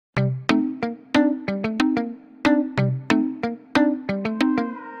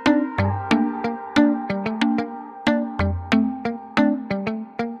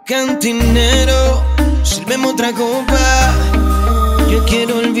Cantinero, sírveme otra copa. Yo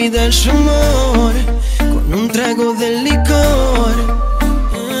quiero olvidar su amor con un trago de licor.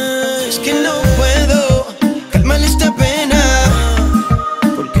 Es que no puedo calmar esta pena,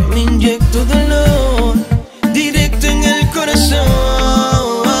 porque me inyecto dolor directo en el corazón.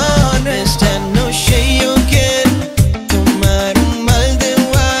 Esta noche yo quiero tomar un mal de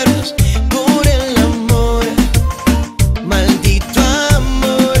guaros por el amor. Maldito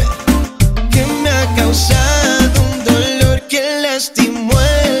amor que me ha causado un dolor que lastimó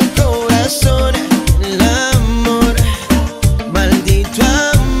el corazón. El amor, maldito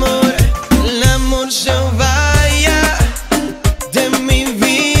amor, el amor se vaya de mi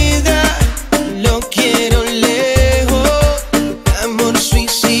vida. Lo quiero lejos, amor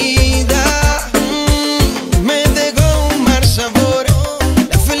suicida. Me dejó un mal sabor,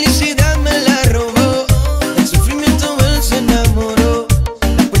 la felicidad me la robó. El sufrimiento él se enamoró,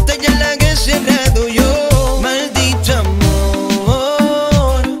 la puerta ya la he cerrado yo. Maldito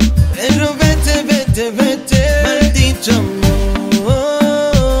amor, pero vete, vete, vete. Maldito amor,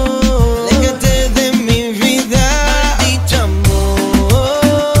 aléjate de mi vida. Maldito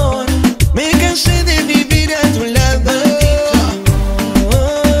amor, me cansé de vivir a tu lado.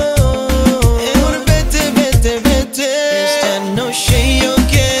 Mejor vete, vete, vete. Esta noche yo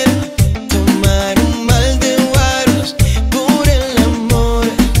quiero tomar un mal de guaros por el amor.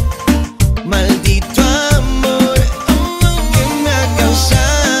 Maldito amor que me ha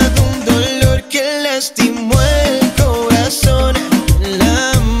causado un dolor que lastimó el corazón. El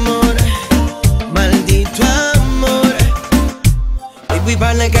amor, maldito amor. Hoy voy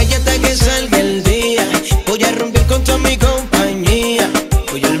pa' la calle hasta que salga el día. Voy a romper con toda mi compañía.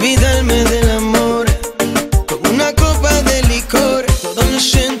 Voy a olvidarme del amor con una copa de licor. Todos los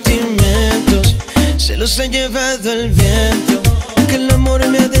sentimientos se los ha llevado el viento, que el amor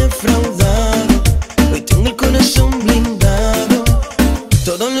me ha defraudado. Hoy tengo el corazón blindado.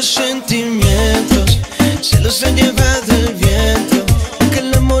 Todos los sentimientos se los ha llevado el viento, que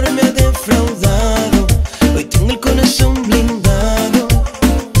el amor me ha defraudado. Hoy tengo el corazón blindado.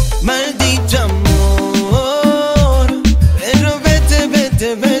 Maldito amor, pero vete,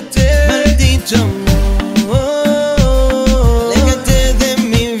 vete, vete. Maldito amor, aléjate de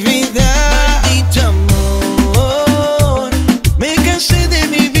mi vida. Maldito amor, me cansé de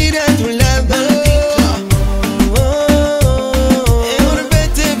vivir a tu lado. Mejor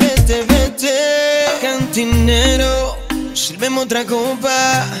vete, vete, vete. Cantinero, sírveme otra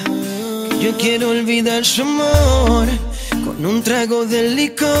copa. Yo quiero olvidar su amor con un trago de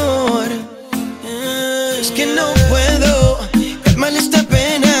licor. Es que no puedo calmar esta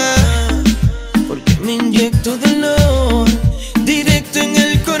pena, porque me inyecto dolor directo en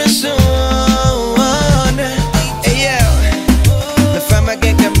el corazón. Ey, yo, la fama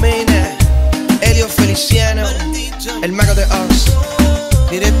que camina, Elio Feliciano, el mago de Oz,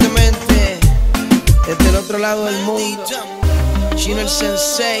 directamente desde el otro lado del mundo. Chino el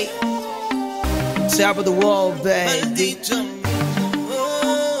sensei, top of the world, baby.